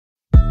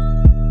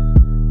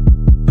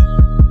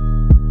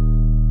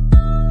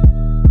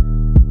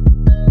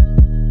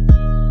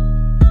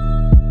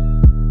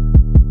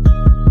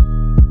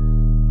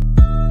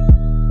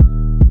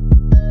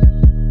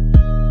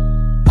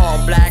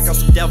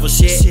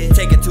shit.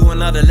 Take it to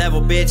another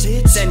level,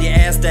 bitch. Send your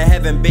ass to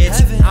heaven,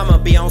 bitch. I'ma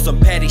be on some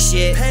petty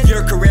shit.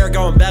 Your career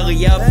going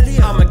belly up.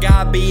 I'm a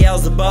god,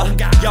 Beelzebub.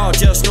 Y'all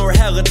just snore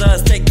hella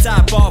dust. Take the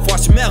top off,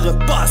 watch the melon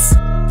bust.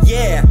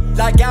 Yeah,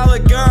 like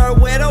Gallagher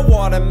with a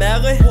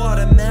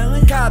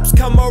watermelon. Cops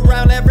come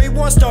around,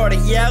 everyone started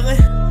yelling.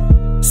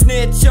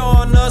 Snitch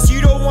on us, you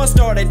don't want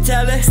started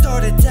telling.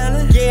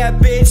 Yeah,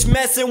 bitch,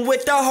 messing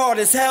with the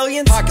hardest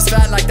hellions. Pockets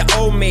fat like the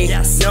old me.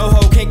 No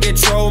hoe can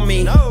control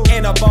me.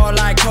 In a bar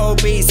like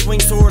Kobe, swing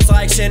swords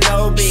like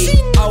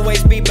Shinobi.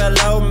 Always be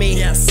below me,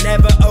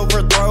 never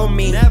overthrow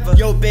me.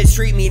 Yo, bitch,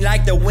 treat me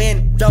like the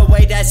wind, the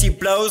way that she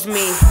blows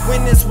me.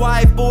 When this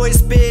white boy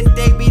spit,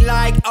 they be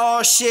like,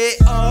 oh shit.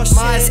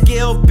 My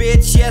skill,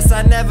 bitch, yes,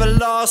 I never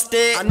lost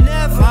it.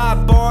 My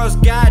bars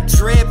got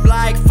drip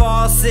like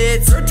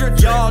faucets.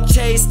 Y'all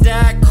chase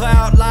that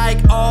clout like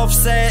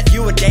Offset.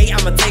 You a date,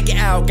 I'ma take it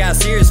out. Got a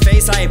serious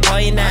face, I ain't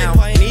playing now.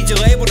 Need your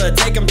label to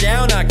take him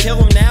down. I kill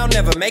him now,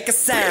 never make a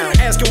sound.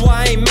 Asking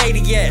why I ain't made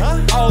it yet.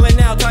 All in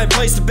now, time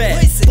place to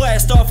bet.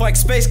 Blast off like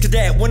Space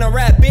Cadet. When I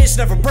rap, bitch,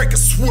 never break a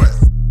sweat.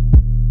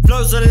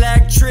 Flows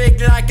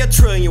electric like a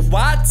trillion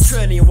watts.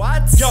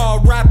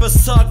 Y'all rappers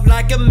suck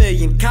like a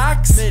million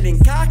cocks.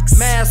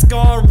 Mask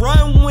on,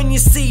 run when you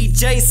see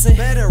Jason.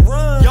 Better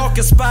run. Y'all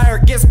conspire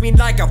against me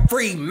like a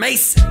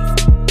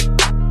Freemason.